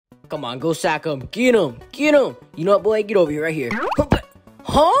Come on, go sack him. Get him. Get him. You know what, boy? Get over here, right here.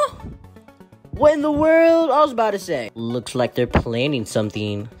 Huh? What in the world? I was about to say. Looks like they're planning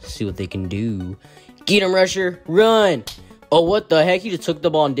something. See what they can do. Get him, Rusher. Run. Oh, what the heck? He just took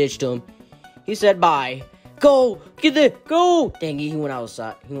the ball and ditched him. He said bye. Go. Get there. Go. Dang it, he went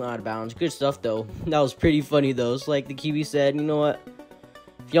outside. He went out of bounds. Good stuff, though. That was pretty funny, though. It's like the QB said, you know what?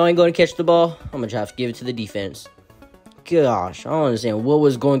 If y'all ain't going to catch the ball, I'm going to have to give it to the defense. Gosh, I don't understand what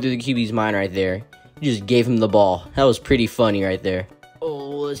was going through the QB's mind right there. You just gave him the ball. That was pretty funny right there.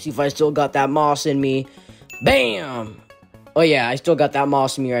 Oh, let's see if I still got that moss in me. Bam! Oh, yeah, I still got that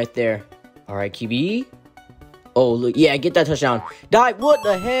moss in me right there. All right, QB. Oh, look. Yeah, get that touchdown. Dive. What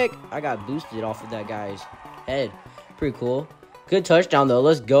the heck? I got boosted off of that guy's head. Pretty cool. Good touchdown, though.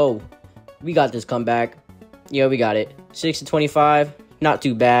 Let's go. We got this comeback. Yeah, we got it. 6-25. Not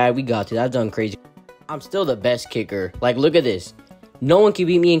too bad. We got it. I've done crazy. I'm still the best kicker. Like, look at this. No one can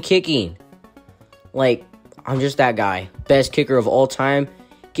beat me in kicking. Like, I'm just that guy. Best kicker of all time.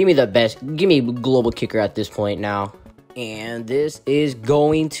 Give me the best. Give me global kicker at this point now. And this is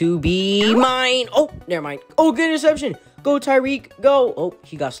going to be mine. Oh, never mind. Oh, good interception. Go, Tyreek. Go. Oh,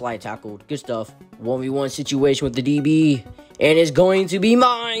 he got slide tackled. Good stuff. 1v1 situation with the DB. And it's going to be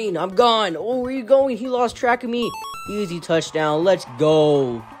mine. I'm gone. Oh, where are you going? He lost track of me. Easy touchdown. Let's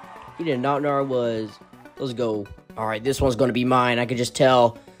go. He did not know where I was. Let's go. All right, this one's going to be mine. I can just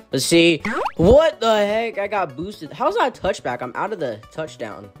tell. Let's see. What the heck? I got boosted. How's that a touchback? I'm out of the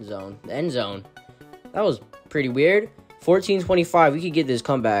touchdown zone, the end zone. That was pretty weird. 14-25. We could get this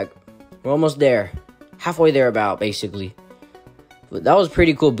comeback. We're almost there. Halfway there about, basically. But that was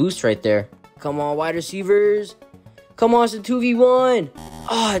pretty cool boost right there. Come on, wide receivers. Come on, it's a 2v1.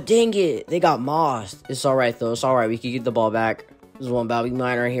 Ah, dang it. They got mossed. It's all right, though. It's all right. We can get the ball back. This is one about to be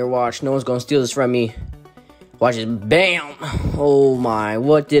mine right here. Watch. No one's going to steal this from me. Watch it. Bam. Oh, my.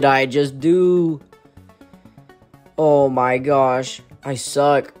 What did I just do? Oh, my gosh. I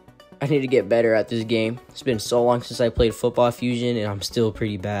suck. I need to get better at this game. It's been so long since I played Football Fusion, and I'm still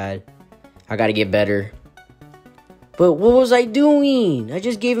pretty bad. I got to get better. But what was I doing? I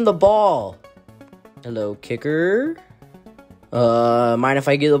just gave him the ball. Hello, kicker. Mind if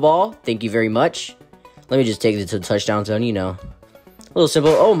I get the ball? Thank you very much. Let me just take it to the touchdown zone, you know. A little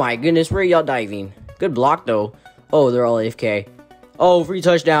simple. Oh, my goodness. Where are y'all diving? Good block, though. Oh, they're all AFK. Oh, free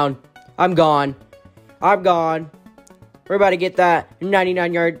touchdown. I'm gone. I'm gone. We're about to get that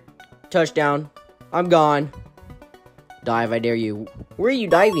 99-yard touchdown. I'm gone. Dive, I dare you. Where are you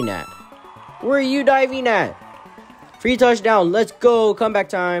diving at? Where are you diving at? Free touchdown. Let's go. Comeback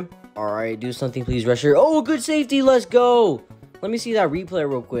time. All right, do something, please, Rusher. Oh, good safety. Let's go. Let me see that replay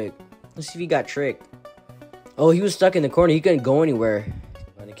real quick. Let's see if he got tricked. Oh, he was stuck in the corner. He couldn't go anywhere.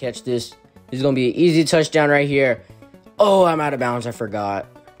 I'm going to catch this. This is going to be an easy touchdown right here. Oh, I'm out of bounds. I forgot.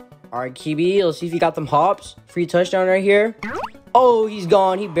 All right, QB. Let's see if he got them hops. Free touchdown right here. Oh, he's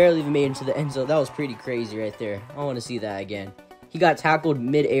gone. He barely even made it into the end zone. That was pretty crazy right there. I want to see that again. He got tackled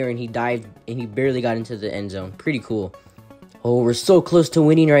mid-air and he dived and he barely got into the end zone. Pretty cool. Oh, we're so close to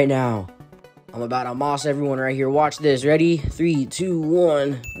winning right now. I'm about to moss everyone right here. Watch this. Ready? 3, 2,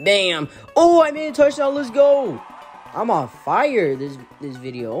 1. Bam. Oh, I made a touchdown. Let's go. I'm on fire this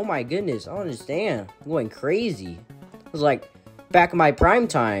video. Oh, my goodness. I don't understand. I'm going crazy. It was like back in my prime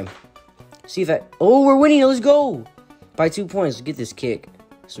time. See if I... Oh, we're winning. Let's go. By 2 points. Let's get this kick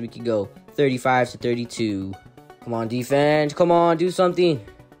so we can go 35-32. Come on, defense. Come on, do something.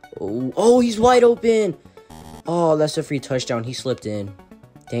 Oh, he's wide open. Oh, that's a free touchdown. He slipped in.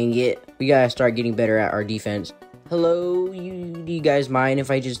 Dang it. We got to start getting better at our defense. Hello, do you guys mind if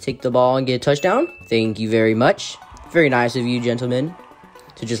I just take the ball and get a touchdown? Thank you very much. Very nice of you, gentlemen,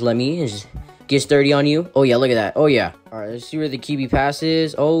 to just let me and just get sturdy on you. Oh, yeah, look at that. Oh, yeah. All right, let's see where the QB pass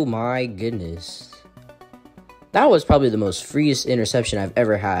is. Oh, my goodness. That was probably the most freest interception I've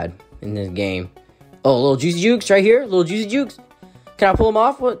ever had in this game. Oh, little Juicy Jukes right here. Little Juicy Jukes. Can I pull him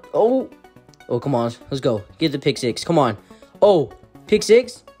off? What? Oh, come on. Let's go. Get the pick six. Come on. Oh, pick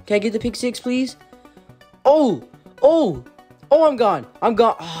six. Can I get the pick six, please? Oh, I'm gone. I'm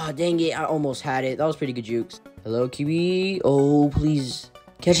gone. Oh, dang it. I almost had it. That was pretty good jukes. Hello, QB. Oh, please.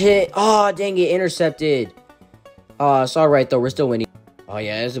 Catch it. Oh, dang it. Intercepted. Oh, it's all right, though. We're still winning. Oh,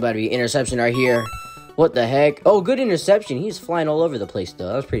 yeah. This is about to be an interception right here. What the heck? Oh, good interception. He's flying all over the place, though.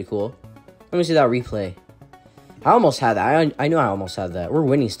 That was pretty cool. Let me see that replay. I almost had that. I know I almost had that. We're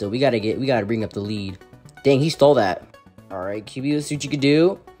winning still. We gotta bring up the lead. Dang, he stole that. All right, QB, let's see what you can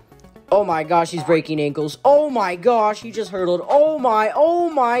do. Oh my gosh, he's breaking ankles. Oh my gosh, he just hurdled. Oh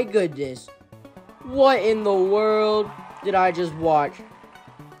my goodness. What in the world did I just watch?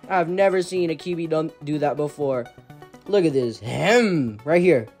 I've never seen a QB do that before. Look at this. Right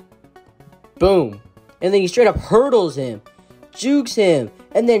here. Boom. And then he straight up hurdles him. Jukes him.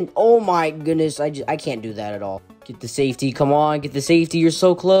 And then, oh my goodness, I can't do that at all. Get the safety. Come on, get the safety. You're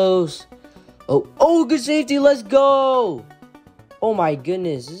so close. Oh, good safety. Let's go. Oh my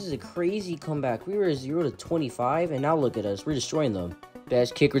goodness, this is a crazy comeback. We were 0 to 25, and now look at us. We're destroying them.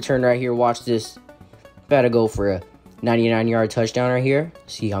 Best kick return right here. Watch this. Better go for a 99-yard touchdown right here.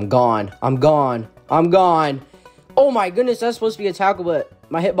 See, I'm gone. I'm gone. I'm gone. Oh my goodness, that's supposed to be a tackle, but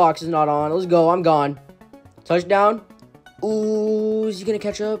my hitbox is not on. Let's go. I'm gone. Touchdown. Ooh, is he going to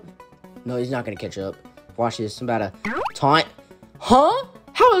catch up? No, he's not going to catch up. Watch this. I'm about to taunt. Huh?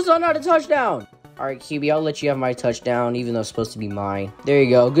 How is that not a touchdown? All right, QB, I'll let you have my touchdown, even though it's supposed to be mine. There you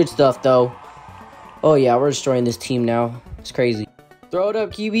go. Good stuff, though. Oh, yeah, we're destroying this team now. It's crazy. Throw it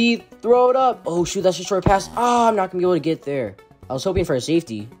up, QB. Throw it up. Oh, shoot, that's a short pass. Ah, I'm not going to be able to get there. I was hoping for a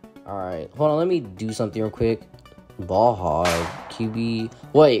safety. All right, hold on. Let me do something real quick. Ball hog. QB.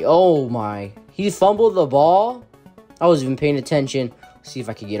 Wait, oh, my. He fumbled the ball? I wasn't even paying attention. Let's see if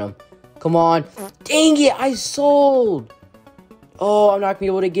I can get him. Come on. Dang it, I sold. Oh, I'm not going to be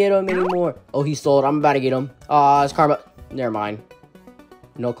able to get him anymore. Oh, he sold. I'm about to get him. It's karma. Never mind.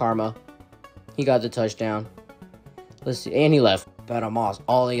 No karma. He got the touchdown. Let's see. And he left. Bet I'm off.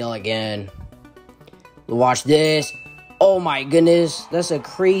 All yell again. Watch this. Oh, my goodness. That's a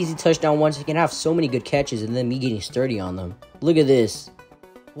crazy touchdown once. He can have so many good catches and then me getting sturdy on them. Look at this.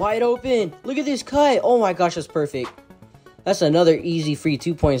 Wide open. Look at this cut. Oh, my gosh. That's perfect. That's another easy free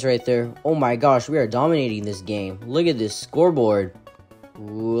 2 points right there. Oh my gosh, we are dominating this game. Look at this scoreboard.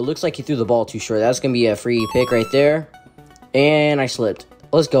 Ooh, it looks like he threw the ball too short. That's going to be a free pick right there. And I slipped.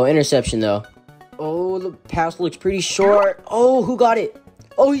 Let's go. Interception, though. Oh, the pass looks pretty short. Oh, who got it?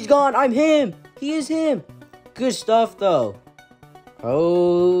 Oh, he's gone. I'm him. He is him. Good stuff, though.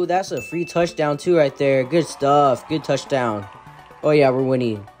 Oh, that's a free touchdown, too, right there. Good stuff. Good touchdown. Oh, yeah, we're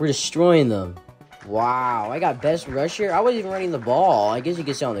winning. We're destroying them. Wow, I got best rusher. I wasn't even running the ball. I guess you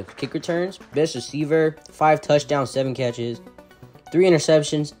could say on the kick returns. Best receiver, 5 touchdowns, 7 catches, 3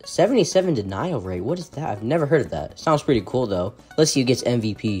 interceptions, 77 denial rate. What is that? I've never heard of that. Sounds pretty cool, though. Let's see who gets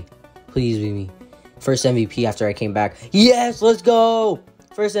MVP. Please be me. First MVP after I came back. Yes, let's go.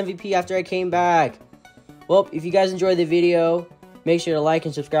 First MVP after I came back. Well, if you guys enjoyed the video, make sure to like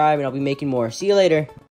and subscribe, and I'll be making more. See you later.